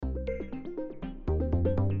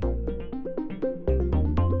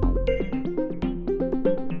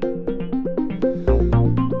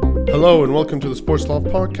Hello and welcome to the Sports Loft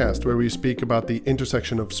podcast, where we speak about the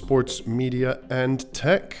intersection of sports, media, and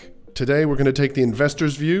tech. Today we're going to take the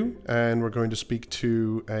investor's view, and we're going to speak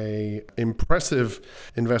to an impressive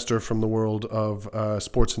investor from the world of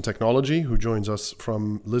sports and technology who joins us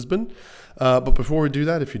from Lisbon. But before we do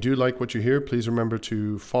that, if you do like what you hear, please remember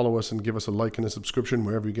to follow us and give us a like and a subscription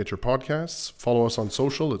wherever you get your podcasts. Follow us on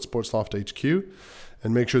social at SportsLoftHQ.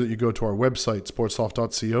 And make sure that you go to our website,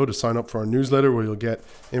 sportsloft.co, to sign up for our newsletter, where you'll get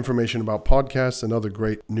information about podcasts and other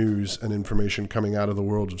great news and information coming out of the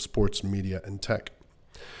world of sports, media, and tech.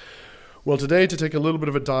 Well, today, to take a little bit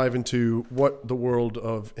of a dive into what the world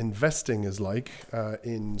of investing is like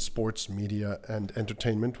in sports, media, and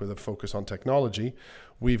entertainment with a focus on technology,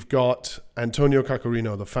 we've got Antonio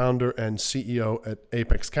Cacorino, the founder and CEO at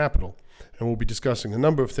Apex Capital. And we'll be discussing a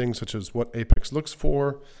number of things, such as what Apex looks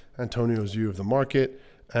for, Antonio's view of the market,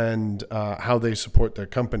 and how they support their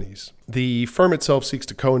companies. The firm itself seeks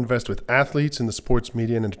to co-invest with athletes in the sports,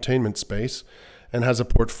 media, and entertainment space, and has a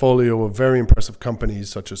portfolio of very impressive companies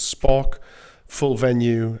such as Spock, Full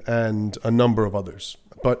Venue, and a number of others.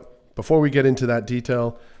 But before we get into that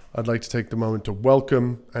detail, I'd like to take the moment to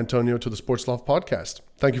welcome Antonio to the Sports Loft podcast.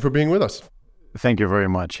 Thank you for being with us. Thank you very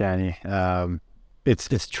much, Yanni.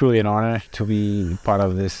 It's truly an honor to be part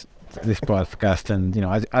of this podcast, and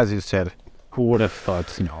as you said, who would have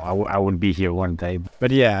thought I would be here one day?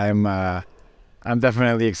 But yeah, I'm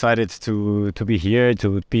definitely excited to be here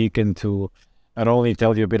to speak and to not only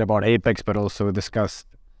tell you a bit about Apex, but also discuss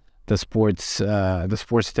the sports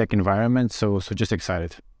tech environment. So just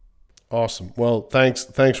excited. Awesome. Well, thanks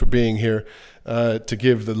for being here. To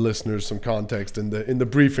give the listeners some context, in the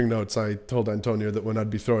briefing notes, I told Antonio that when I'd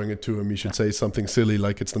be throwing it to him, he should say something silly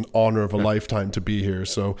like it's an honor of a lifetime to be here.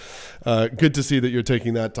 So good to see that you're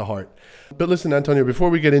taking that to heart. But listen, Antonio, before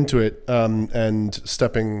we get into it and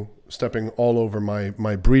stepping all over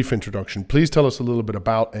my brief introduction, please tell us a little bit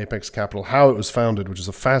about Apex Capital, how it was founded, which is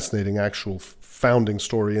a fascinating actual founding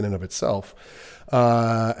story in and of itself,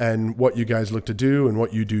 and what you guys look to do and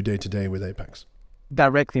what you do day to day with Apex.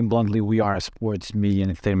 Directly and bluntly, we are a sports, media,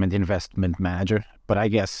 and entertainment investment manager, but I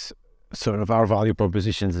guess sort of our value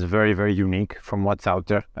proposition is very, very unique from what's out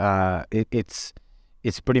there. It's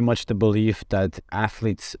pretty much the belief that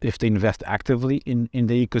athletes, if they invest actively in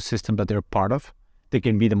the ecosystem that they're part of, they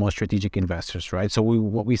can be the most strategic investors, right? So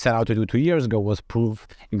what we set out to do 2 years ago was prove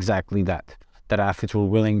exactly that athletes were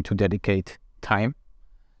willing to dedicate time,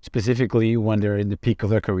 specifically when they're in the peak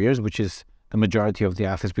of their careers, which is the majority of the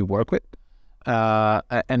athletes we work with.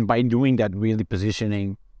 And by doing that, really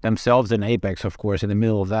positioning themselves in Apex, of course, in the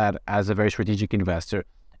middle of that as a very strategic investor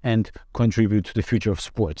and contribute to the future of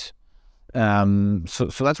sports.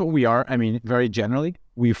 So that's what we are. I mean, very generally,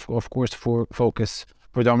 we of course focus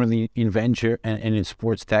predominantly in venture and in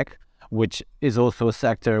sports tech, which is also a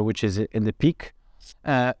sector which is in the peak.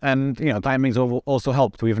 And timing's also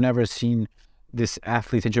helped. We've never seen this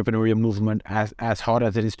athlete entrepreneurial movement as hot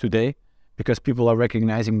as it is today, because people are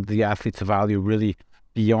recognizing the athlete's value really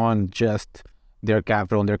beyond just their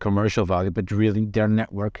capital and their commercial value, but really their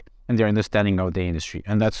network and their understanding of the industry.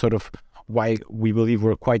 And that's sort of why we believe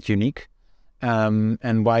we're quite unique,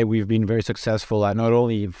 and why we've been very successful at not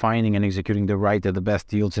only finding and executing the best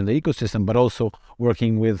deals in the ecosystem, but also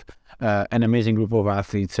working with an amazing group of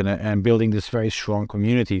athletes and building this very strong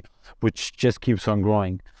community, which just keeps on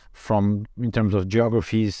growing in terms of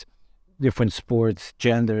geographies, different sports,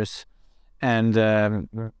 genders, and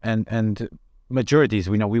maturities.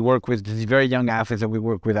 We work with these very young athletes, and we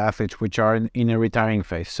work with athletes which are in a retiring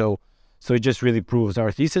phase. So it just really proves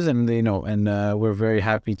our thesis, and we're very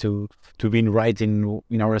happy to be right in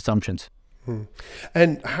our assumptions.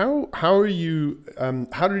 And how are you?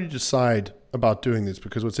 How did you decide about doing this?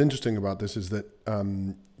 Because what's interesting about this is that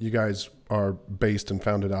you guys are based and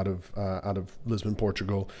founded out of Lisbon,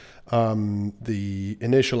 Portugal. The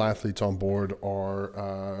initial athletes on board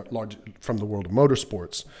are large from the world of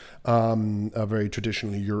motorsports, a very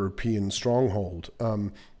traditionally European stronghold.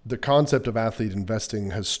 The concept of athlete investing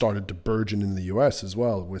has started to burgeon in the US as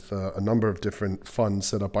well, with a number of different funds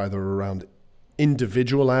set up either around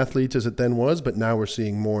individual athletes as it then was, but now we're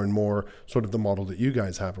seeing more and more sort of the model that you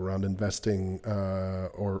guys have around investing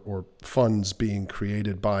or funds being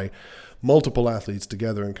created by multiple athletes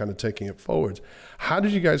together and kind of taking it forward. How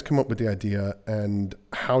did you guys come up with the idea, and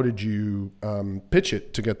how did you pitch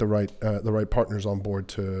it to get the right partners on board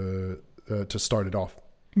to start it off?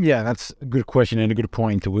 Yeah, that's a good question and a good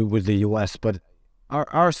point with the US. But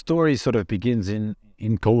our story sort of begins in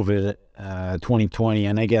COVID 2020,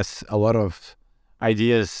 and I guess a lot of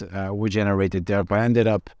ideas were generated there. But I ended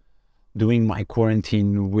up doing my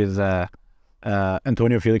quarantine with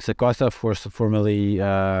Antonio Felix Acosta, formerly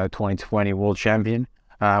 2020 world champion,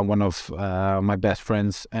 one of my best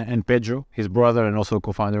friends, and Pedro, his brother and also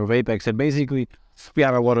co-founder of Apex. And basically, we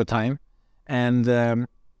have a lot of time. And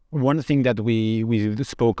one thing that we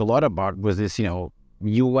spoke a lot about was this,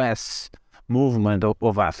 U.S. movement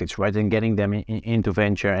of athletes, right? And getting them into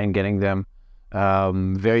venture and getting them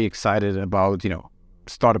very excited about,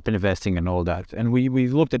 startup investing and all that. And we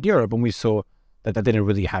looked at Europe and we saw that didn't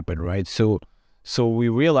really happen, right? So we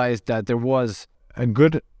realized that there was a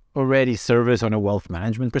good already service on a wealth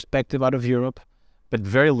management perspective out of Europe, but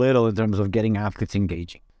very little in terms of getting athletes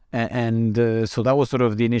engaging. And so that was sort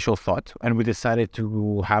of the initial thought. And we decided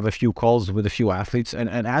to have a few calls with a few athletes and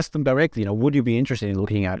ask them directly, would you be interested in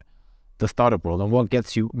looking at the startup world and what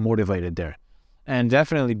gets you motivated there? And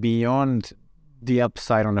definitely beyond the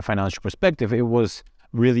upside on a financial perspective, it was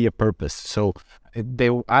really a purpose. So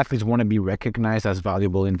athletes want to be recognized as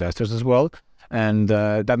valuable investors as well. And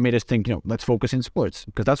that made us think, let's focus in sports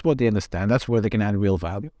because that's what they understand. That's where they can add real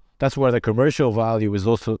value. That's where the commercial value is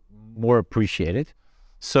also more appreciated.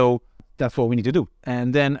 So that's what we need to do.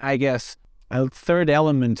 And then I guess a third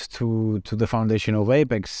element to the foundation of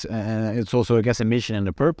Apex, it's also, I guess, a mission and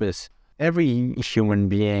a purpose. Every human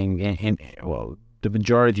being, the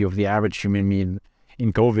majority of the average human being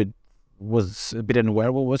in COVID was a bit unaware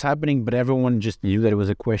of what was happening, but everyone just knew that it was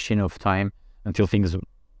a question of time until things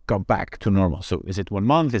got back to normal. So is it 1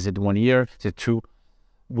 month? Is it 1 year? Is it 2?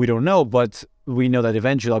 We don't know, but we know that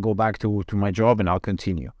eventually I'll go back to my job and I'll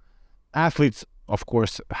continue. Athletes, of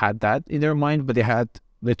course, had that in their mind, but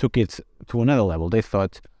they took it to another level. They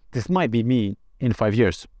thought, this might be me in 5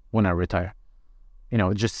 years when I retire.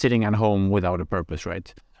 Just sitting at home without a purpose,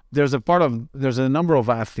 right? There's a number of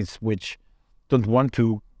athletes which don't want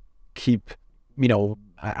to keep,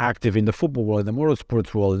 active in the football world, the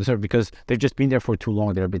motorsports world, because they've just been there for too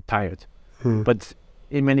long. They're a bit tired. But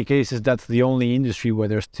in many cases, that's the only industry where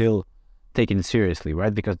they're still taken seriously,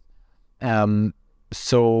 right? Because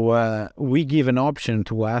we give an option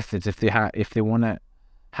to athletes if they want to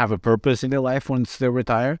have a purpose in their life once they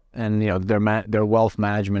retire, and their wealth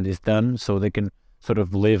management is done, so they can sort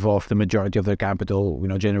of live off the majority of their capital,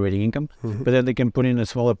 generating income. But then they can put in a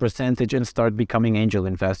smaller percentage and start becoming angel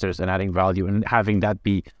investors and adding value and having that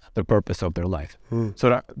be the purpose of their life.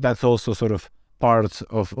 So that's also sort of part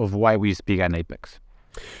of why we speak at Apex.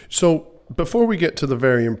 So before we get to the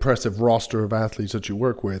very impressive roster of athletes that you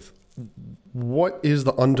work with, what is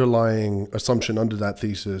the underlying assumption under that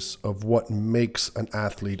thesis of what makes an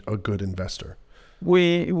athlete a good investor?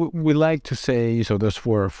 We like to say, so there's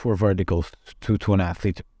four verticals to an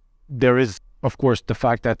athlete. There is, of course, the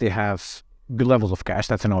fact that they have good levels of cash.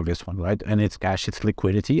 That's an obvious one, right? And it's cash, it's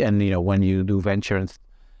liquidity. And, when you do venture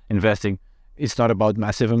investing, it's not about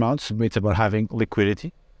massive amounts, but it's about having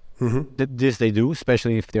liquidity. This they do,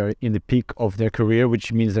 especially if they're in the peak of their career,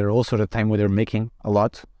 which means they're also at a time where they're making a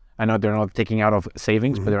lot. I know they're not taking out of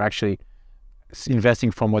savings, but they're actually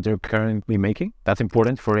investing from what they're currently making. That's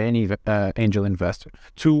important for any angel investor.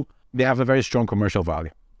 2, they have a very strong commercial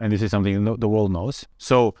value. And this is something the world knows.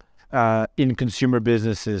 So in consumer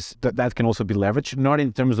businesses, that can also be leveraged, not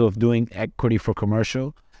in terms of doing equity for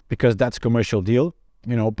commercial, because that's commercial deal,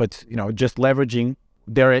 but, just leveraging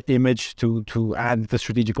their image to add the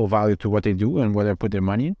strategical value to what they do and where they put their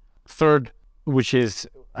money in. 3rd, which is,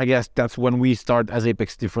 I guess that's when we start as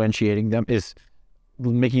Apex differentiating them, is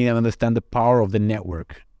making them understand the power of the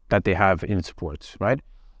network that they have in sports, right?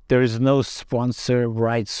 There is no sponsor,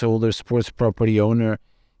 rights holder, sports property owner,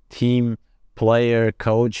 team, player,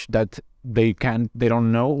 coach that they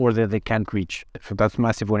don't know or that they can't reach. So that's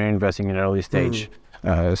massive when you're investing in early stage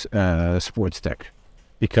sports tech,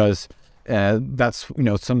 because that's,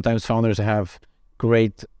 sometimes founders have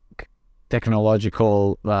great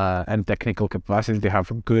technological and technical capacity. They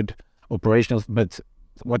have good operational, but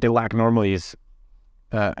what they lack normally is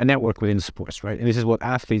a network within sports, right? And this is what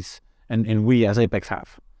athletes and we as Apex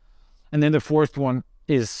have. And then the 4th one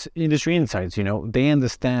is industry insights. They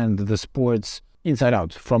understand the sports inside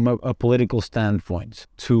out, from a political standpoint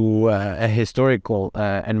to a historical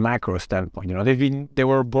and macro standpoint.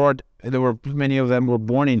 Many of them were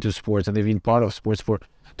born into sports and they've been part of sports for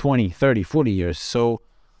 20, 30, 40 years. So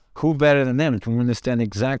who better than them to understand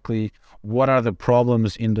exactly what are the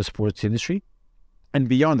problems in the sports industry? And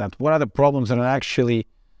beyond that, what are the problems that are actually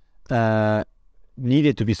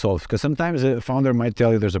needed to be solved? Because sometimes a founder might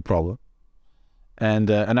tell you there's a problem, and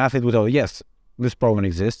an athlete will tell you, yes, this problem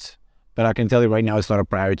exists, but I can tell you right now it's not a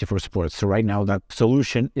priority for sports. So right now that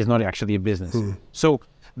solution is not actually a business. So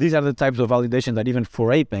these are the types of validation that even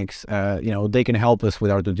for Apex, they can help us with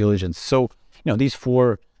our due diligence. So, these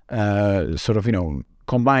 4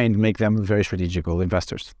 combined make them very strategical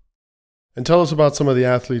investors. And tell us about some of the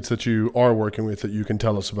athletes that you are working with that you can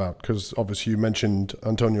tell us about, because obviously you mentioned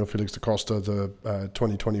Antonio Felix da Costa, the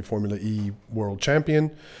 2020 Formula E world champion.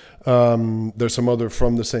 There's some other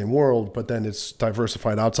from the same world, but then it's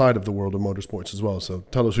diversified outside of the world of motorsports as well. So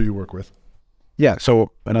tell us who you work with. Yeah,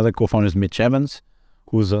 so another co-founder is Mitch Evans,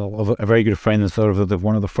 who's a very good friend and sort of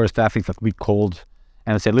one of the first athletes that we called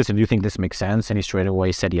and said, listen, do you think this makes sense? And he straight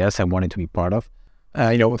away said yes, I wanted to be part of.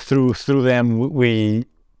 Through them, we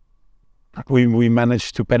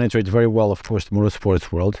managed to penetrate very well, of course, the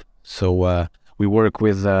motorsports world. So we work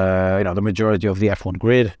with the majority of the F1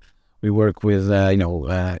 grid. We work with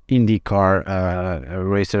IndyCar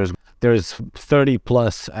racers. There's 30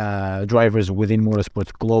 plus drivers within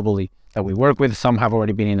motorsports globally that we work with. Some have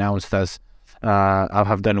already been announced as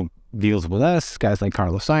have done deals with us. Guys like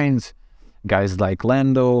Carlos Sainz, guys like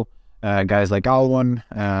Lando, guys like Albon,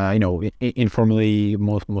 informally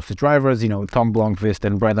most of the drivers, Tom Blomqvist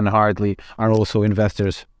and Brendan Hartley are also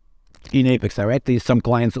investors in Apex directly. Some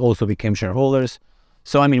clients also became shareholders.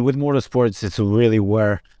 So, with motorsports, it's really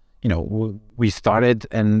where, we started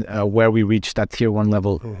and where we reached that tier 1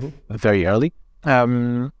 level very early.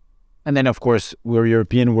 And then, of course, we're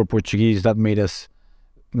European, we're Portuguese. That made us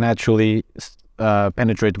naturally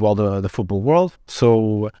penetrate well the football world.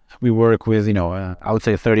 So we work with, I would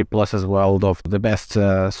say 30 plus as well of the best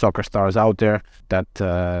soccer stars out there that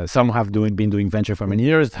some have been doing venture for many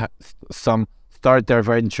years. Some start their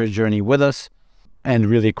venture journey with us and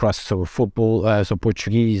really across football, so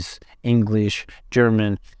Portuguese, English,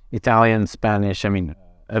 German, Italian, Spanish.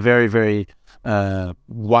 A very, very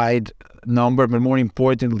wide number, but more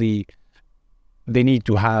importantly, they need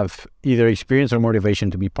to have either experience or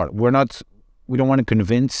motivation to be part. We don't want to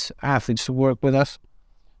convince athletes to work with us.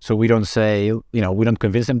 So we don't say, we don't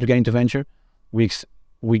convince them to get into venture. We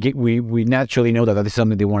naturally know that is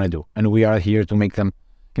something they want to do. And we are here to make them,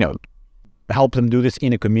 help them do this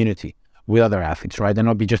in a community with other athletes, right? And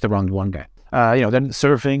not be just around one guy. Then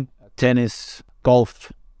surfing, tennis,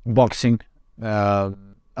 golf, boxing, a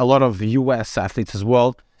lot of US athletes as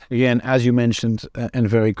well. Again, as you mentioned, and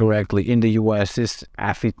very correctly, in the US, this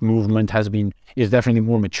athlete movement is definitely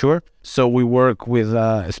more mature. So we work with,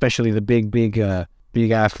 especially the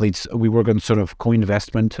big athletes. We work on sort of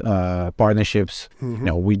co-investment partnerships.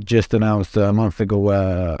 We just announced a month ago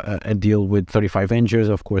a deal with 35 Ventures.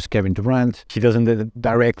 Of course, Kevin Durant. He doesn't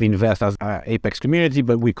directly invest as Apex community,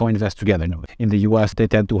 but we co-invest together. In the US, they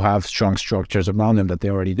tend to have strong structures around them that they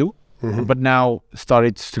already do. But now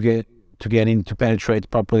started to get in to penetrate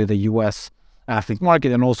properly the US athlete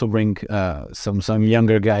market and also bring some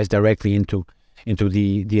younger guys directly into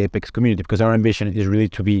the Apex community, because our ambition is really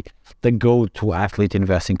to be the go-to athlete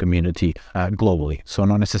investing community globally. So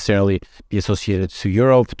not necessarily be associated to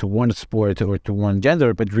Europe, to one sport or to one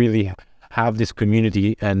gender, but really have this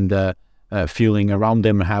community and feeling around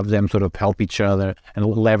them, have them sort of help each other and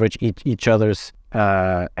leverage each other's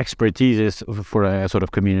expertise for a sort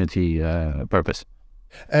of community purpose.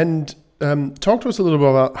 And talk to us a little bit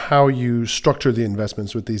about how you structure the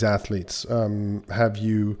investments with these athletes. Have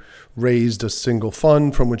you raised a single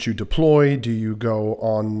fund from which you deploy? Do you go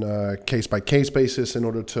on a case-by-case basis in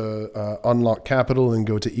order to unlock capital and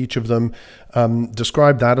go to each of them?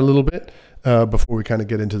 Describe that a little bit before we kind of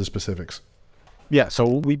get into the specifics. Yeah, so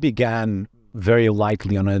we began very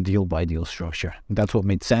lightly on a deal-by-deal structure. That's what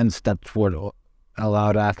made sense. That's what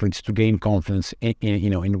allowed athletes to gain confidence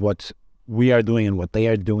in what we are doing and what they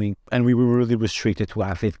are doing. And we were really restricted to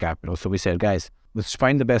athlete capital. So we said, guys, let's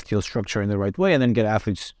find the best deal structure in the right way and then get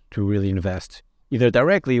athletes to really invest either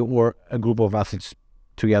directly or a group of athletes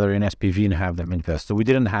together in SPV and have them invest. So we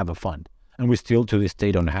didn't have a fund, and we still to this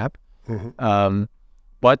day don't have.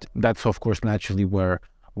 But that's of course naturally where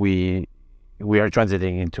we are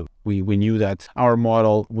transiting into. We knew that our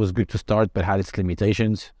model was good to start but had its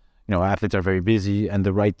limitations. Athletes are very busy and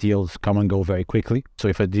the right deals come and go very quickly. So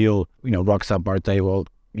if a deal, rocks up our table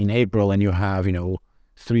in April and you have,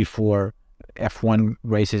 3-4 F1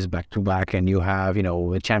 races back to back and you have,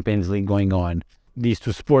 the Champions League going on, these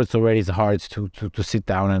two sports already is hard to sit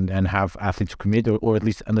down and have athletes commit or at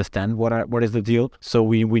least understand what is the deal. So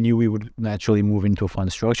we knew we would naturally move into a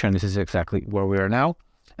fund structure, and this is exactly where we are now.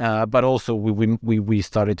 But also we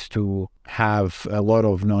started to have a lot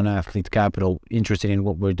of non-athlete capital interested in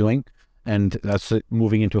what we're doing, and that's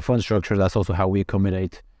moving into a fund structure. That's also how we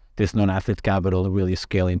accommodate this non-athlete capital and really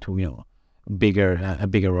scale into a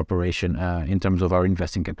bigger operation in terms of our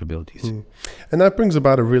investing capabilities. And that brings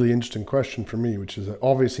about a really interesting question for me, which is that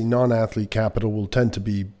obviously non-athlete capital will tend to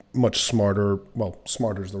be much smarter. Well,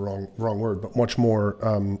 smarter is the wrong word, but much more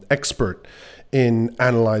expert in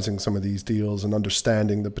analyzing some of these deals and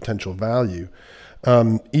understanding the potential value.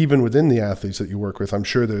 Even within the athletes that you work with, I'm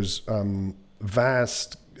sure there's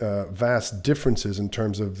vast differences in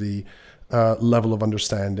terms of the level of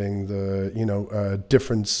understanding, the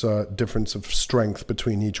difference of strength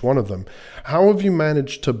between each one of them. How have you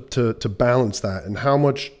managed to balance that, and how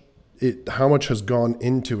much has gone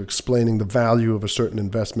into explaining the value of a certain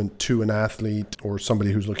investment to an athlete or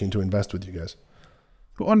somebody who's looking to invest with you guys?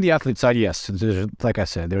 On the athlete side, yes. Like I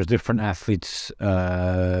said, there's different athletes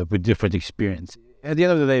with different experience. At the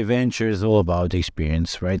end of the day, venture is all about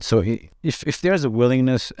experience, right? So if there's a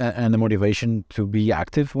willingness and a motivation to be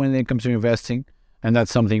active when it comes to investing, and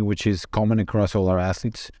that's something which is common across all our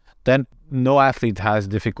athletes, then no athlete has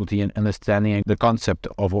difficulty in understanding the concept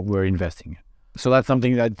of what we're investing in. So that's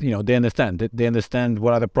something that they understand. They understand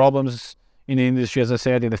what are the problems in the industry, as I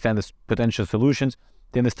said. They understand the potential solutions.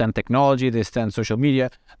 They understand technology, they understand social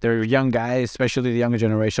media. They're young guys, especially the younger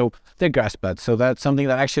generation, so they grasp that. So that's something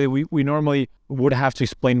that actually we normally would have to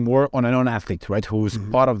explain more on a non-athlete, right, who's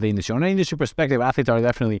part of the industry. On an industry perspective, athletes are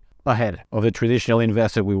definitely ahead of the traditional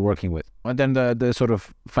investor we're working with. And then the sort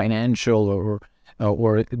of financial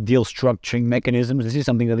or deal structuring mechanisms, this is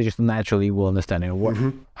something that they just naturally will understand.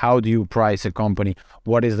 How do you price a company?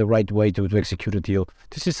 What is the right way to execute a deal?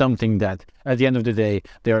 This is something that, at the end of the day,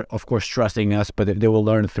 they're, of course, trusting us, but they will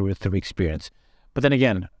learn through experience. But then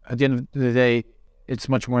again, at the end of the day, it's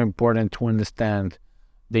much more important to understand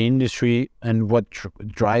the industry and what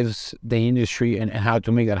drives the industry and how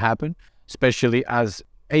to make that happen, especially as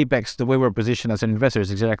Apex, the way we're positioned as an investor is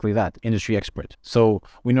exactly that, industry expert. So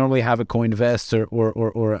we normally have a co-investor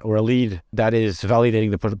or a lead that is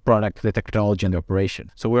validating the product, the technology, and the operation.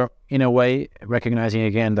 So we're, in a way, recognizing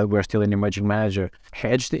again that we're still an emerging manager,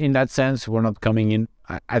 hedged in that sense. We're not coming in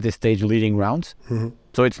at this stage leading rounds.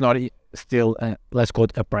 So it's not still, let's call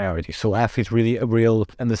it a priority. So athletes really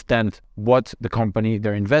understand what the company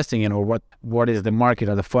they're investing in, or what is the market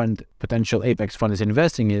or the fund, potential Apex fund is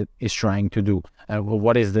investing in, is trying to do.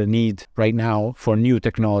 What is the need right now for new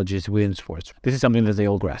technologies within sports? This is something that they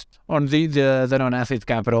all grasp. On the non-athlete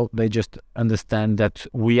capital, they just understand that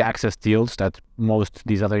we access deals that most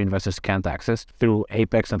these other investors can't access through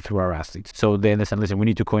Apex and through our athletes. So they understand, listen, we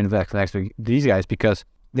need to co-invest next to these guys because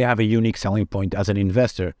they have a unique selling point as an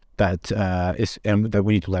investor that that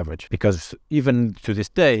we need to leverage. Because even this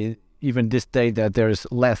day that there's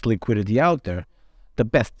less liquidity out there, the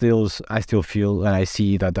best deals I still feel and I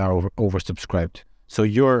see that are oversubscribed. So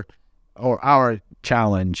our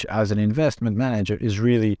challenge as an investment manager is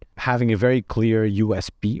really having a very clear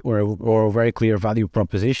USP or a very clear value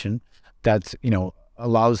proposition that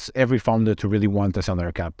allows every founder to really want us on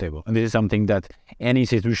their cap table. And this is something that any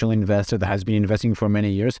institutional investor that has been investing for many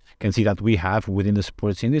years can see that we have within the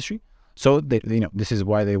sports industry. So this is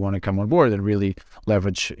why they want to come on board and really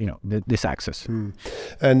leverage this access.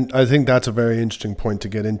 And I think that's a very interesting point to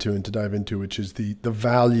get into and to dive into, which is the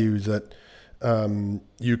value that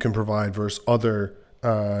you can provide versus other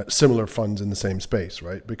similar funds in the same space,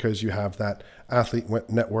 right? Because you have that athlete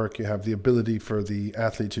network, you have the ability for the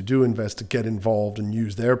athletes who do invest to get involved and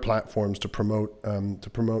use their platforms to promote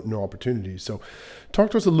new opportunities. So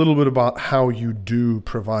talk to us a little bit about how you do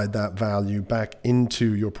provide that value back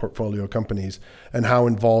into your portfolio companies and how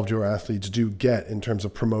involved your athletes do get in terms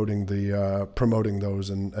of promoting those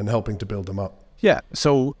and helping to build them up. Yeah.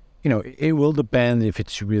 So, it will depend if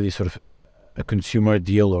it's really sort of a consumer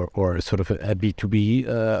deal or sort of a B2B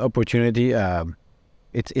opportunity.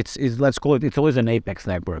 It's let's call it, it's always an Apex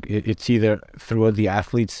network. It's either through the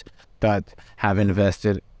athletes that have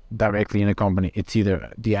invested directly in a company. It's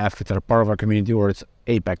either the athletes that are part of our community, or it's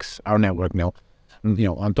Apex, our network now.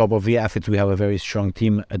 On top of the athletes, we have a very strong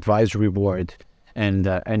team advisory board and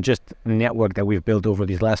just a network that we've built over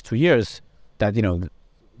these last 2 years that,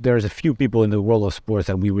 there's a few people in the world of sports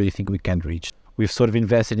that we really think we can reach. We've sort of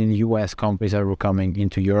invested in US companies that were coming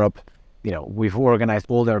into Europe. We've organized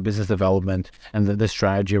all their business development and the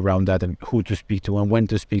strategy around that, and who to speak to and when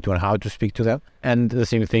to speak to and how to speak to them. And the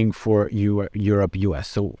same thing for Europe, US.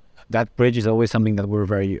 So that bridge is always something that we're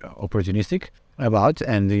very opportunistic about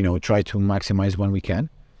and, try to maximize when we can.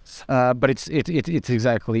 But it's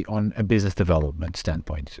exactly on a business development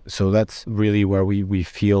standpoint. So that's really where we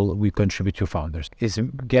feel we contribute to founders, is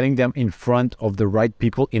getting them in front of the right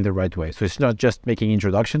people in the right way. So it's not just making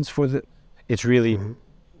introductions it's really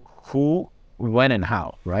who, when, and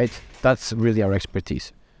how, right? That's really our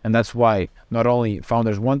expertise. And that's why not only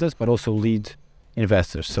founders want us, but also lead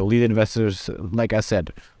investors. So lead investors, like I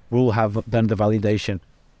said, will have done the validation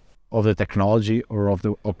of the technology or of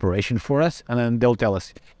the operation for us. And then they'll tell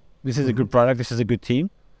us, this is a good product, this is a good team,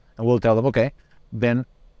 and we'll tell them, okay, then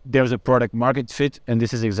there's a product market fit, and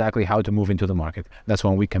this is exactly how to move into the market. That's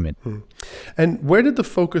when we come in. And where did the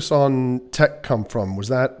focus on tech come from? Was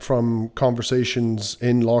that from conversations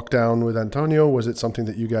in lockdown with Antonio? Was it something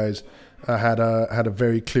that you guys had a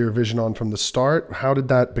very clear vision on from the start? How did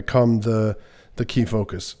that become the key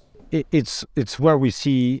focus? It's where we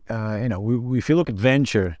see, if you look at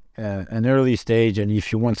venture, an early stage, and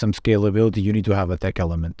if you want some scalability, you need to have a tech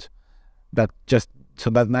element. That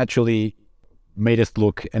naturally made us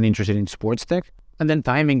look and interested in sports tech. And then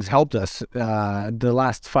timings helped us the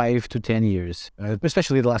last 5 to 10 years,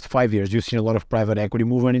 especially the last 5 years. You've seen a lot of private equity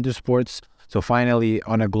movement into sports. So finally,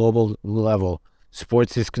 on a global level,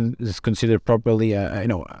 sports is considered properly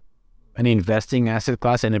an investing asset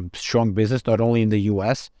class and a strong business, not only in the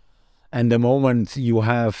US. And the moment you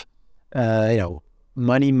have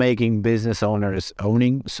money-making business owners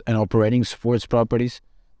owning and operating sports properties,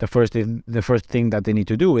 the first thing that they need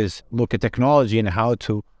to do is look at technology and how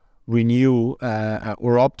to renew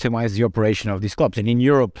or optimize the operation of these clubs. And in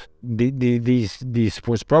Europe, these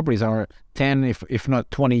sports properties are 10, if not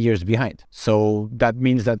 20 years behind. So that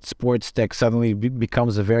means that sports tech suddenly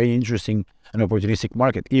becomes a very interesting and opportunistic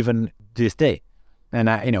market, even this day. And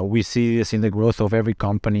we see this in the growth of every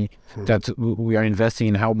company that we are investing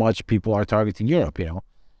in, how much people are targeting Europe.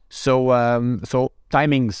 So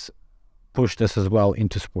timings pushed us as well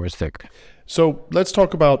into sports tech. So let's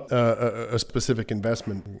talk about a specific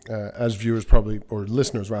investment. As viewers probably, or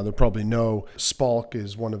listeners rather, probably know, Spalk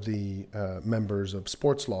is one of the members of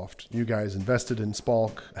SportsLoft. You guys invested in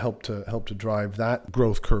Spalk, helped to drive that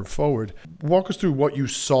growth curve forward. Walk us through what you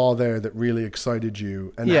saw there that really excited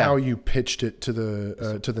you, and how you pitched it to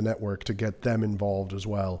the network to get them involved as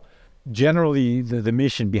well. Generally, the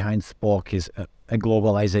mission behind Spalk is a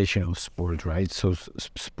globalization of sport, right? So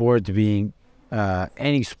sport being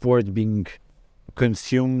any sport being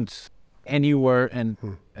consumed anywhere and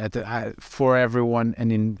for everyone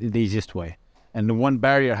and in the easiest way. And the one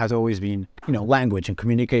barrier has always been, language and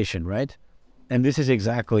communication, right? And this is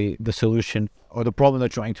exactly the solution or the problem they're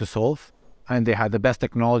trying to solve. And they had the best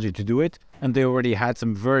technology to do it. And they already had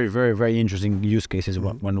some very, very, very interesting use cases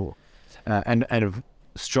and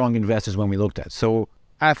strong investors when we looked at. So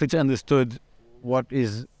athletes understood what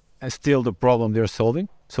is still the problem they're solving.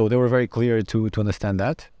 So they were very clear to understand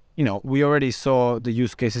that. We already saw the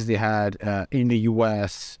use cases they had in the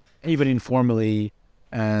US, even informally.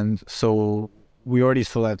 And so we already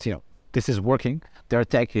saw that, this is working. Their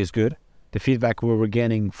tech is good. The feedback we were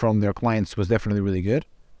getting from their clients was definitely really good.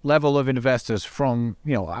 Level of investors from,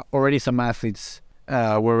 already some athletes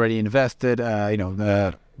were already invested.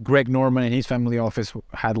 Greg Norman and his family office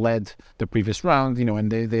had led the previous round,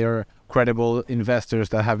 and they are credible investors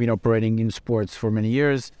that have been operating in sports for many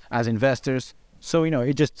years as investors. So,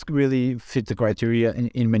 it just really fit the criteria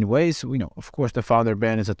in many ways. Of course, the founder,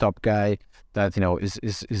 Ben, is a top guy that,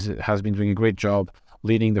 has been doing a great job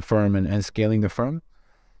leading the firm and scaling the firm.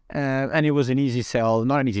 And it was an easy sell,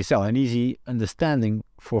 not an easy sell, an easy understanding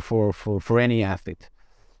for any athlete.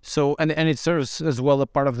 So, and it serves as well a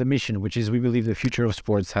part of the mission, which is we believe the future of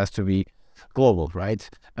sports has to be global, right?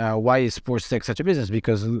 Why is sports tech such a business?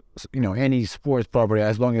 Because, any sports property,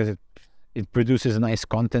 as long as it produces nice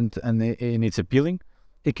content and it's appealing,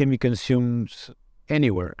 it can be consumed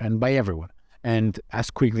anywhere and by everyone and as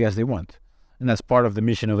quickly as they want. And that's part of the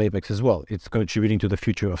mission of Apex as well. It's contributing to the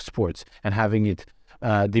future of sports and having it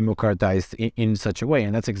democratized in such a way.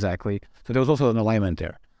 And that's exactly, so there was also an alignment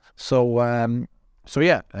there. So a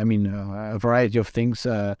variety of things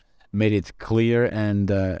made it clear and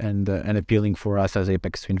appealing for us as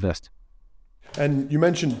Apex to invest. And you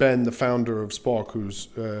mentioned Ben, the founder of Spalk,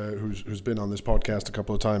 who's been on this podcast a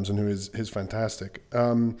couple of times and who is fantastic.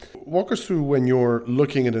 Walk us through when you're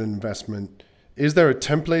looking at an investment. Is there a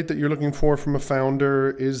template that you're looking for from a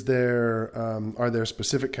founder? Are there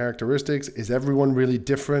specific characteristics? Is everyone really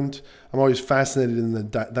different? I'm always fascinated in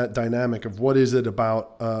that dynamic of what is it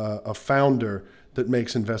about a founder that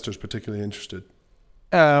makes investors particularly interested.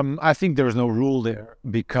 I think there's no rule there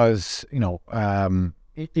because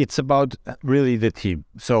it's about really the team.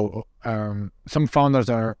 So some founders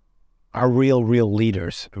are real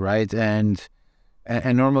leaders, right? And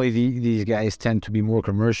normally these guys tend to be more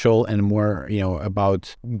commercial and more,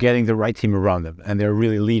 about getting the right team around them, and they're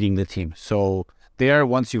really leading the team. So there,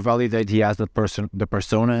 once you validate he has the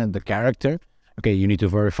persona and the character, okay, you need to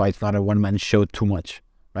verify it's not a one-man show too much,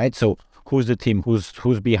 right? So who's the team?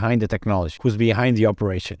 Who's behind the technology? Who's behind the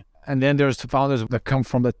operation? And then there's founders that come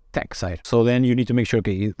from the tech side. So then you need to make sure,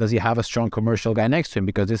 okay, does he have a strong commercial guy next to him?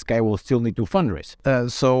 Because this guy will still need to fundraise.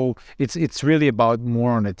 So it's really about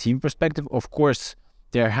more on a team perspective. Of course,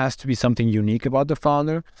 there has to be something unique about the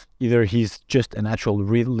founder. Either he's just a natural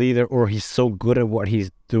leader, or he's so good at what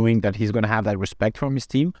he's doing that he's going to have that respect from his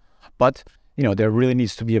team. But, there really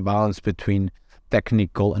needs to be a balance between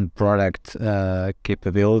technical and product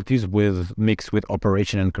capabilities mixed with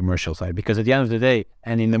operation and commercial side. Because at the end of the day,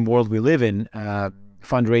 and in the world we live in,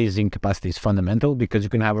 fundraising capacity is fundamental, because you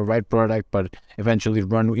can have a right product, but eventually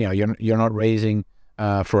you're not raising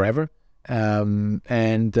forever. And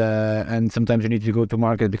sometimes you need to go to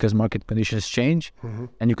market because market conditions change.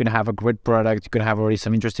 And you can have a great product, you can have already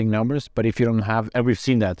some interesting numbers, but if you don't have, and we've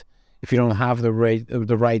seen that, if you don't have the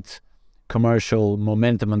right commercial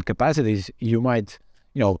momentum and capacities, you might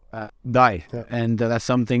die. And that's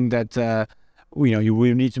something that you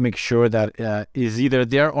will need to make sure that is either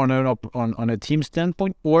there on a team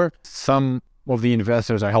standpoint, or some of the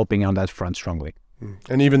investors are helping on that front strongly.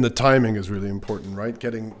 And even the timing is really important, right?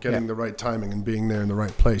 Getting the right timing and being there in the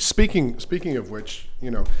right place. Speaking of which,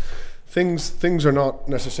 things are not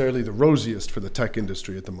necessarily the rosiest for the tech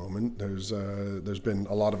industry at the moment. There's been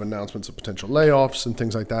a lot of announcements of potential layoffs and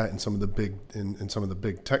things like that in some of the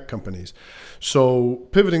big tech companies. So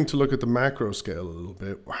pivoting to look at the macro scale a little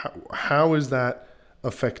bit, how is that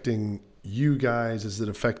affecting you guys? Is it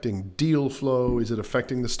affecting deal flow? Is it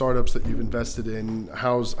affecting the startups that you've invested in?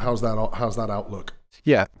 How's that outlook?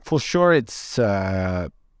 Yeah, for sure.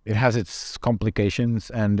 It has its complications,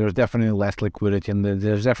 and there's definitely less liquidity, and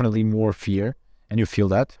there's definitely more fear, and you feel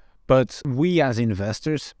that. But we as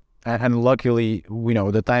investors, and luckily,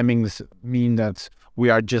 the timings mean that we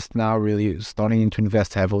are just now really starting to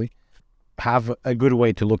invest heavily, have a good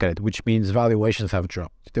way to look at it, which means valuations have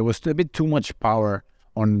dropped. There was a bit too much power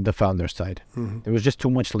on the founder side. There was just too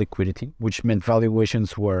much liquidity, which meant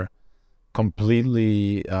valuations were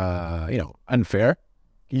completely, unfair.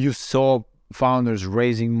 You saw founders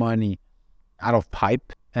raising money out of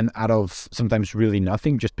pipe and out of sometimes really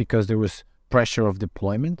nothing, just because there was pressure of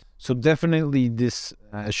deployment. So definitely this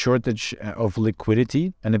shortage of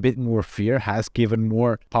liquidity and a bit more fear has given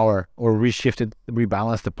more power, or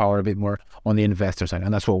rebalanced the power a bit more on the investor side.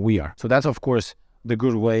 And that's what we are. So that's, of course, the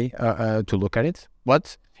good way to look at it.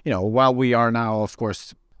 But, while we are now, of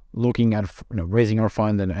course, looking at raising our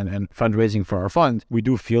fund and fundraising for our fund, we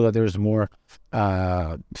do feel that there's more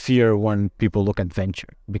fear when people look at venture,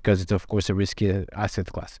 because it's, of course, a risky asset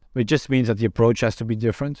class. It just means that the approach has to be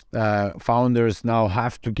different. Founders now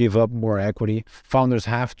have to give up more equity. Founders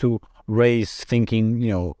have to raise thinking,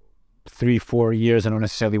 3-4 years, and not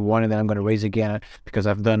necessarily one, and then I'm going to raise again because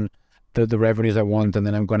I've done the revenues I want, and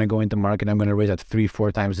then I'm going to go into market, I'm going to raise at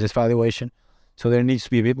 3-4 times this valuation. So there needs to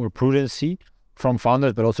be a bit more prudency from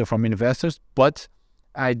founders, but also from investors. But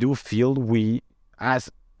I do feel we, as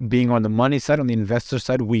being on the money side, on the investor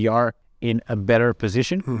side, we are in a better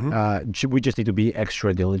position. We just need to be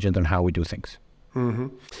extra diligent on how we do things.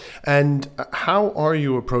 And how are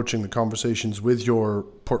you approaching the conversations with your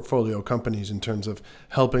portfolio companies in terms of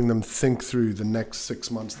helping them think through the next 6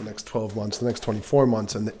 months, the next 12 months, the next 24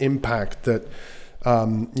 months, and the impact that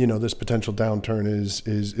this potential downturn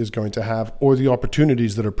is going to have, or the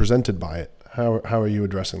opportunities that are presented by it? How are you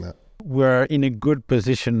addressing that? We're in a good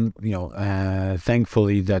position,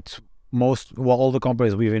 thankfully, that all the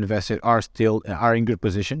companies we've invested are in good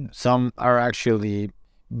position. Some are actually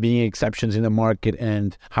being exceptions in the market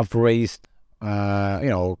and have raised,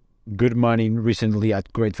 good money recently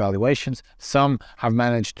at great valuations. Some have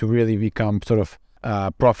managed to really become sort of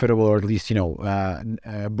profitable, or at least,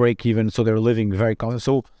 break even. So they're living very confident.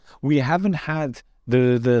 So we haven't had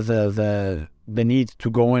the need to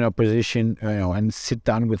go in a position, and sit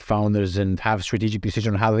down with founders and have strategic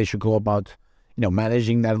decision on how they should go about,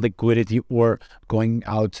 managing that liquidity or going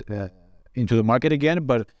out into the market again.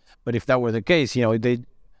 But if that were the case,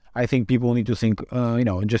 I think people need to think,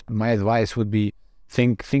 just my advice would be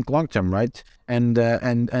think long term, right?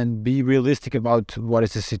 And be realistic about what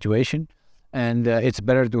is the situation. And it's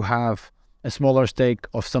better to have a smaller stake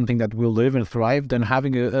of something that will live and thrive than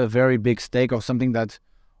having a very big stake of something that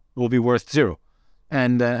will be worth zero.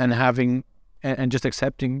 And having and just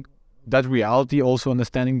accepting that reality. Also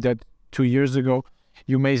understanding that 2 years ago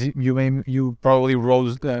you probably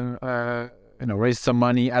raised some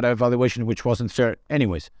money at a valuation which wasn't fair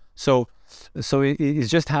anyways. So it's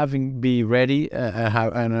just be ready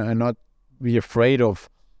and not be afraid of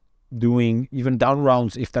doing even down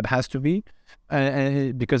rounds if that has to be,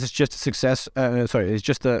 because it's just a success. It's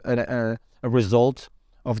just a result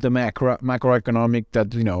of the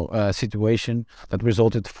macroeconomic situation that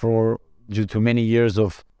resulted due to many years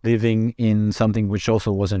of living in something which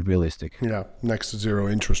also wasn't realistic. Yeah, next to zero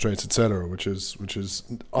interest rates, etc., which is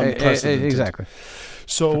unprecedented. Exactly.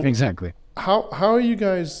 So exactly. How are you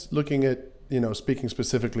guys looking at speaking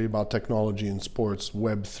specifically about technology in sports,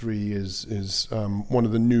 Web3 is one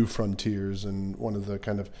of the new frontiers and one of the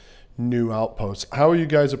kind of new outposts. How are you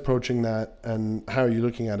guys approaching that, and how are you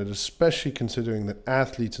looking at it, especially considering that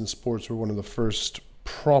athletes in sports were one of the first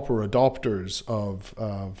proper adopters of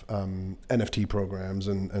NFT programs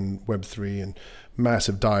and Web3 and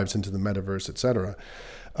massive dives into the metaverse, etc.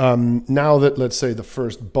 Now that, let's say, the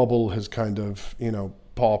first bubble has kind of,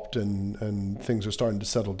 popped and things are starting to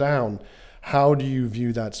settle down, how do you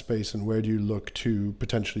view that space, and where do you look to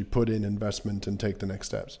potentially put in investment and take the next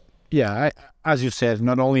steps? Yeah, as you said,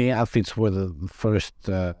 not only athletes were the first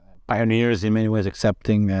pioneers in many ways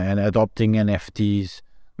accepting and adopting NFTs,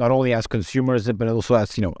 not only as consumers, but also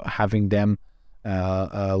as, having them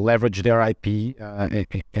leverage their IP in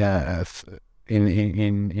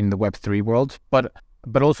the Web3 world.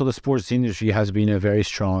 But also the sports industry has been a very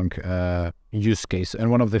strong use case, and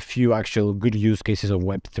one of the few actual good use cases of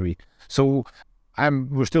Web3. So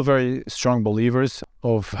we're still very strong believers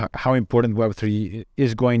of how important Web3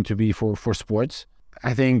 is going to be for sports.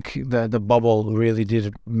 I think the bubble really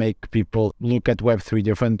did make people look at Web3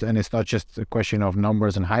 different, and it's not just a question of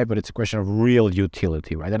numbers and hype, but it's a question of real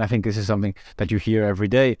utility, right? And I think this is something that you hear every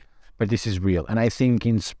day, but this is real. And I think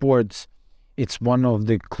in sports, it's one of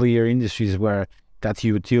the clear industries where that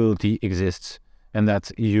utility exists, and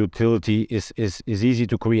that utility is easy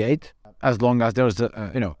to create as long as there's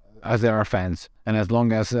as there are fans, and as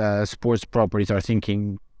long as sports properties are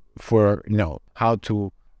thinking for how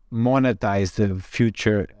to monetize the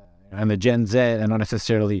future and the Gen Z, and not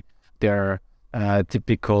necessarily their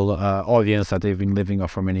typical audience that they've been living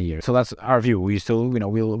off for many years. So that's our view. We still,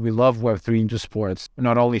 we love Web3 into sports,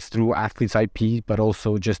 not only through athletes IP, but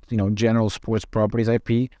also just general sports properties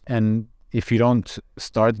IP. And if you don't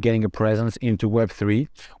start getting a presence into Web3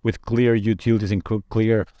 with clear utilities and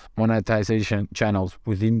clear monetization channels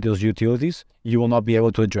within those utilities, you will not be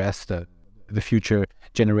able to address the future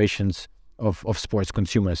generations of sports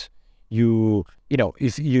consumers.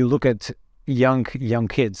 If you look at young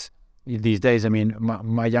kids these days, I mean,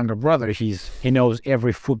 my younger brother, he knows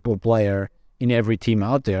every football player in every team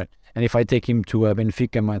out there. And if I take him to a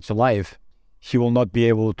Benfica match live, he will not be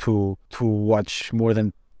able to watch more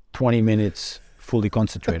than 20 minutes fully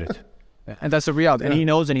concentrated. And that's the reality. And he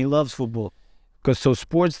knows and he loves football. So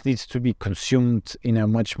sports needs to be consumed in a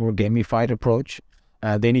much more gamified approach.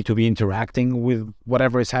 They need to be interacting with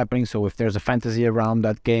whatever is happening. So if there's a fantasy around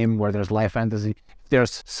that game where there's live fantasy, if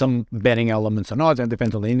there's some betting elements or not, that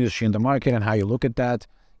depends on the industry and the market and how you look at that.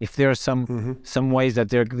 If there are some ways that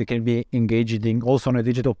they can be engaging also on a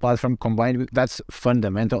digital platform combined with, that's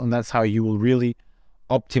fundamental, and that's how you will really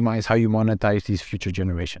optimize how you monetize these future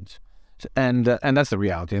generations. And that's the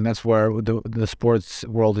reality, and that's where the sports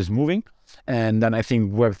world is moving. And then I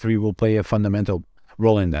think Web3 will play a fundamental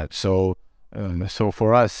role in that. So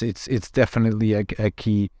for us, it's definitely a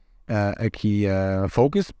key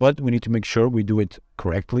focus, but we need to make sure we do it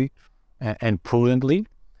correctly and prudently,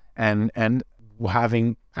 and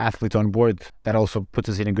having athletes on board, that also puts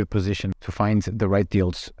us in a good position to find the right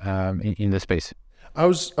deals in the space. I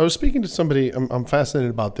was speaking to somebody. I'm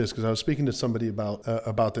fascinated about this because I was speaking to somebody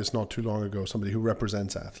about this not too long ago. Somebody who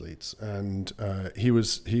represents athletes, and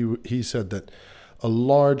he said that a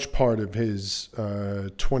large part of his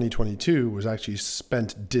 2022 was actually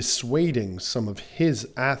spent dissuading some of his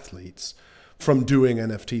athletes from doing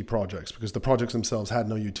NFT projects because the projects themselves had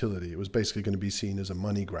no utility. It was basically going to be seen as a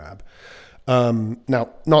money grab. Now,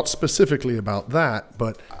 not specifically about that,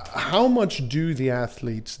 but how much do the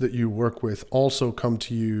athletes that you work with also come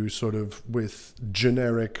to you sort of with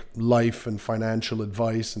generic life and financial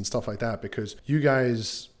advice and stuff like that? Because you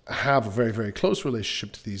guys have a very, very close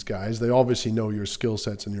relationship to these guys. They obviously know your skill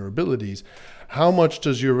sets and your abilities. How much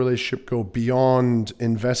does your relationship go beyond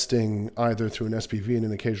investing either through an SPV in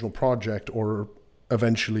an occasional project or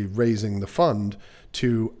eventually raising the fund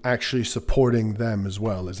to actually supporting them as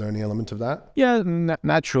well? Is there any element of that? Yeah,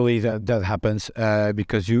 naturally that happens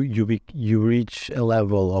because you reach a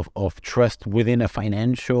level of trust within a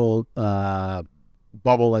financial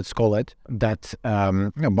bubble, let's call it. That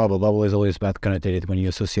bubble is always bad connotated when you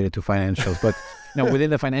associate it to financials, but within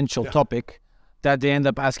the financial topic, that they end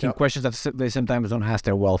up asking questions that they sometimes don't ask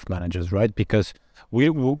their wealth managers, right? Because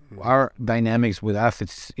our dynamics with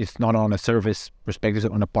athletes is not on a service perspective,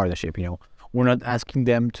 it's on a partnership. We're not asking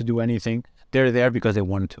them to do anything. They're there because they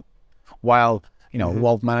want to. While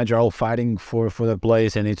wealth manager are all fighting for the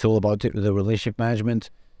place, and it's all about the relationship management.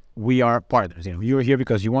 We are partners. You're here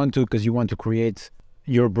because you want to create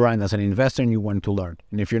your brand as an investor, and you want to learn.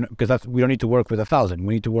 And if you're not, because we don't need to work with 1,000,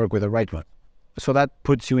 we need to work with the right one. So that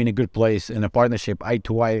puts you in a good place in a partnership,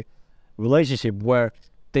 eye-to-eye relationship where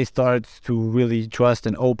they start to really trust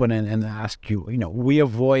and open and ask you. We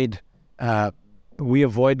avoid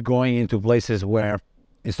going into places where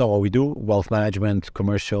it's not what we do: wealth management,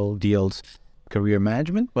 commercial deals, career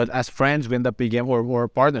management. But as friends, we end up being or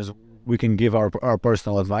partners. We can give our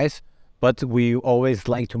personal advice, but we always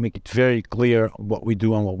like to make it very clear what we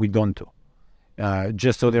do and what we don't do,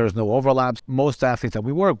 just so there's no overlaps. Most athletes that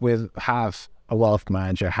we work with have a wealth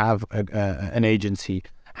manager, have an agency,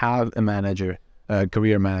 have a manager, a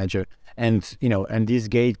career manager, and these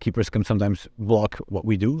gatekeepers can sometimes block what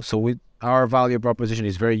we do. So our value proposition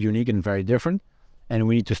is very unique and very different, and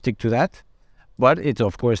we need to stick to that. But it's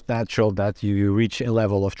of course natural that you reach a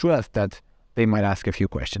level of trust that they might ask a few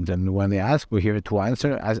questions, and when they ask, we're here to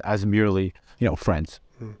answer as merely friends.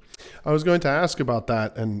 I was going to ask about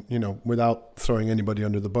that, and without throwing anybody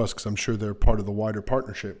under the bus, because I'm sure they're part of the wider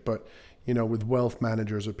partnership, but with wealth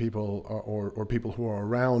managers or people or people who are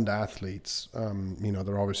around athletes,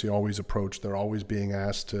 they're obviously always approached. They're always being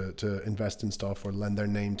asked to invest in stuff or lend their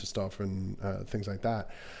name to stuff and things like that.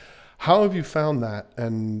 How have you found that,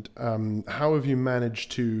 and how have you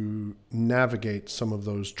managed to navigate some of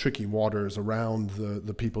those tricky waters around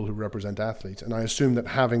the people who represent athletes? And I assume that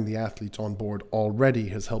having the athletes on board already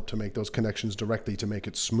has helped to make those connections directly to make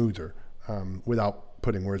it smoother, without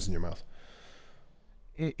putting words in your mouth.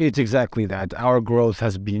 It's exactly that. Our growth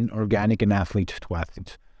has been organic and athlete to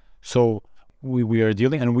athlete. So we are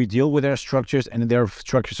dealing, and we deal with their structures, and their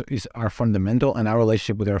structures are fundamental, and our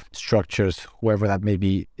relationship with their structures, whoever that may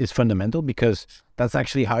be, is fundamental, because that's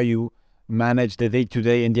actually how you manage the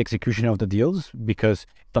day-to-day and the execution of the deals, because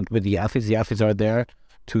it's not with the athletes are there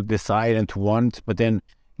to decide and to want, but then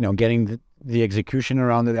getting the execution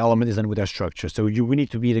around the element is done with their structure. So we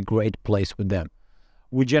need to be in a great place with them.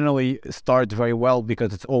 We generally start very well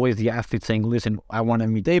because it's always the athlete saying, listen, I want to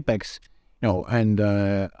meet Apex, and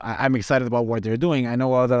I'm excited about what they're doing. I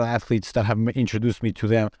know other athletes that have introduced me to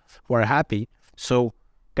them who are happy. So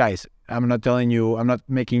guys, I'm not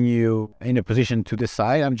making you in a position to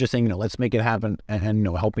decide. I'm just saying, let's make it happen and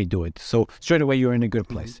help me do it. So straight away, you're in a good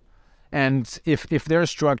place. And if their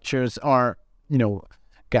structures are,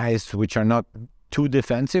 guys which are not too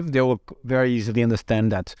defensive, they will very easily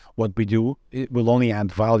understand that what we do, it will only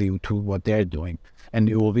add value to what they're doing, and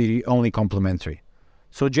it will be only complementary.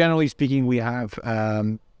 So generally speaking, we have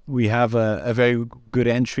a very good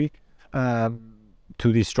entry to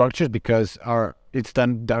these structures because it's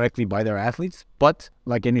done directly by their athletes. But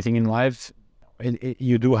like anything in life,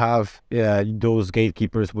 you do have those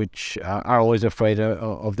gatekeepers which are always afraid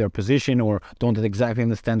of their position, or don't exactly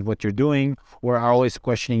understand what you're doing, or are always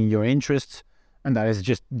questioning your interests. And that is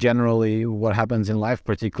just generally what happens in life,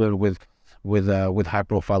 particularly with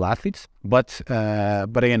high-profile athletes. But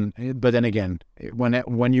then again,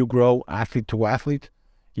 when you grow athlete to athlete,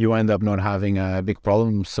 you end up not having a big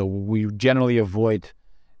problem. So we generally avoid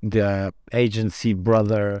the agency,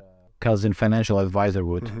 brother, cousin, financial advisor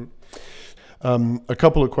route. Mm-hmm. A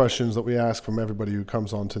couple of questions that we ask from everybody who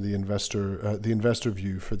comes on to the investor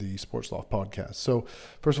view for the Sports Loft podcast. So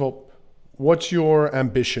first of all, what's your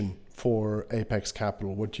ambition for Apex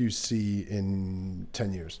Capital? What do you see in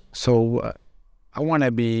 10 years? So I want to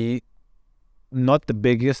be not the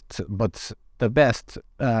biggest, but the best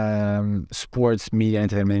sports media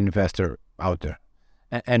entertainment investor out there,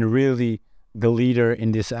 and really the leader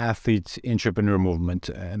in this athlete entrepreneur movement,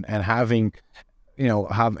 and having,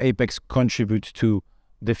 have Apex contribute to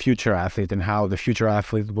the future athlete, and how the future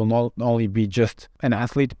athlete will not only be just an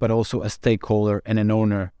athlete, but also a stakeholder and an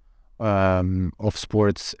owner of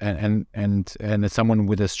sports, and someone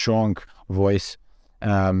with a strong voice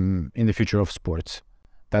in the future of sports.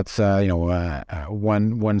 That's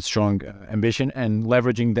one strong ambition, and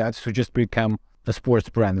leveraging that to just become a sports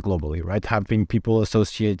brand globally, right? Having people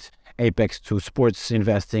associate Apex to sports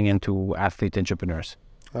investing and to athlete entrepreneurs.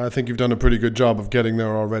 I think you've done a pretty good job of getting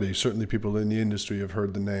there already. Certainly people in the industry have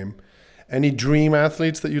heard the name. Any dream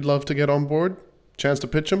athletes that you'd love to get on board? Chance to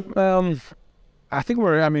pitch them? I think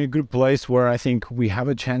we're in a good place where I think we have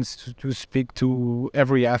a chance to speak to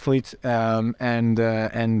every athlete.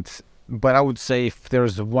 But I would say if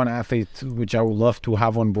there's one athlete which I would love to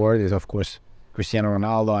have on board is, of course, Cristiano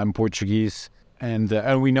Ronaldo. I'm Portuguese, and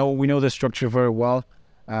we know the structure very well,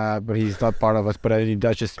 but he's not part of us. But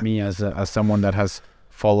that's just me as someone that has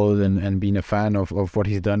followed and been a fan of what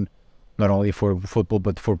he's done, not only for football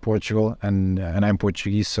but for Portugal. And I'm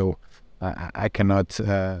Portuguese, so I cannot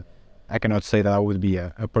say that I would be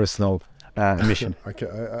a personal mission.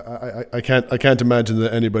 I can't imagine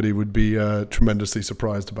that anybody would be tremendously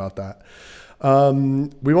surprised about that.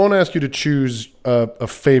 We won't ask you to choose a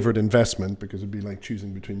favorite investment because it'd be like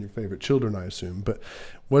choosing between your favorite children, I assume. But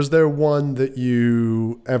was there one that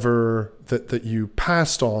you ever that you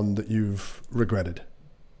passed on that you've regretted?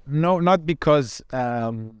 No, not because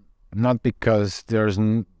there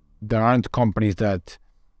aren't companies that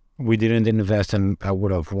we didn't invest and I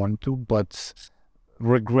would have wanted to, but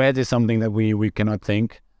regret is something that we cannot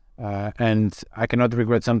think, and I cannot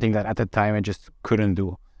regret something that at the time I just couldn't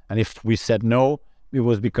do. And if we said no, it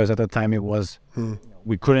was because at the time it was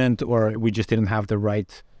we couldn't, or we just didn't have the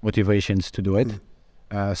right motivations to do it.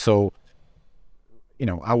 So,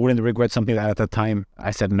 I wouldn't regret something that at the time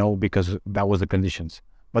I said no because that was the conditions.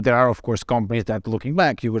 But there are, of course, companies that looking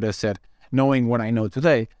back, you would have said, knowing what I know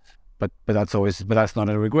today, but that's not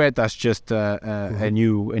a regret. That's just a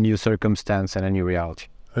new circumstance and a new reality,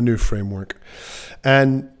 a new framework.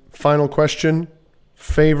 And final question: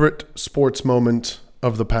 favorite sports moment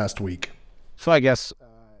of the past week? So I guess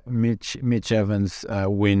Mitch Evans'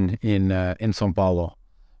 win in São Paulo,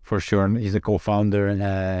 for sure. He's a co-founder,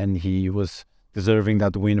 and he was deserving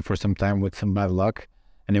that win for some time with some bad luck.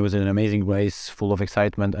 And it was an amazing race, full of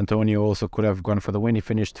excitement. Antonio also could have gone for the win. He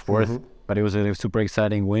finished fourth, but it was a super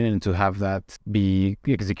exciting win. And to have that be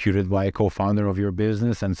executed by a co-founder of your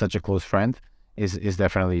business and such a close friend is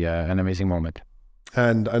definitely an amazing moment.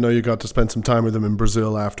 And I know you got to spend some time with him in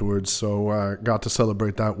Brazil afterwards, so got to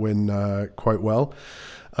celebrate that win quite well.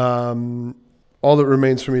 All that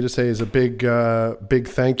remains for me to say is a big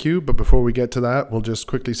thank you. But before we get to that, we'll just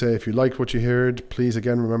quickly say, if you liked what you heard, please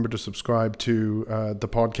again remember to subscribe to the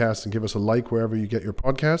podcast and give us a like wherever you get your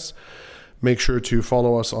podcasts. Make sure to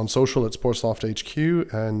follow us on social at SportsLoft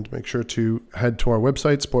HQ, and make sure to head to our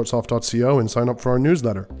website, sportsloft.co, and sign up for our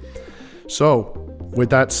newsletter. So, with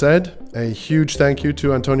that said, a huge thank you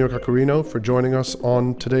to Antonio Cacorino for joining us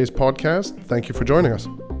on today's podcast. Thank you for joining us.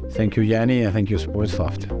 Thank you, Yanni, and thank you,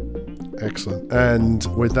 SportsLoft. Excellent. And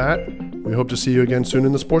with that, we hope to see you again soon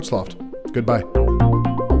in the Sports Loft. Goodbye.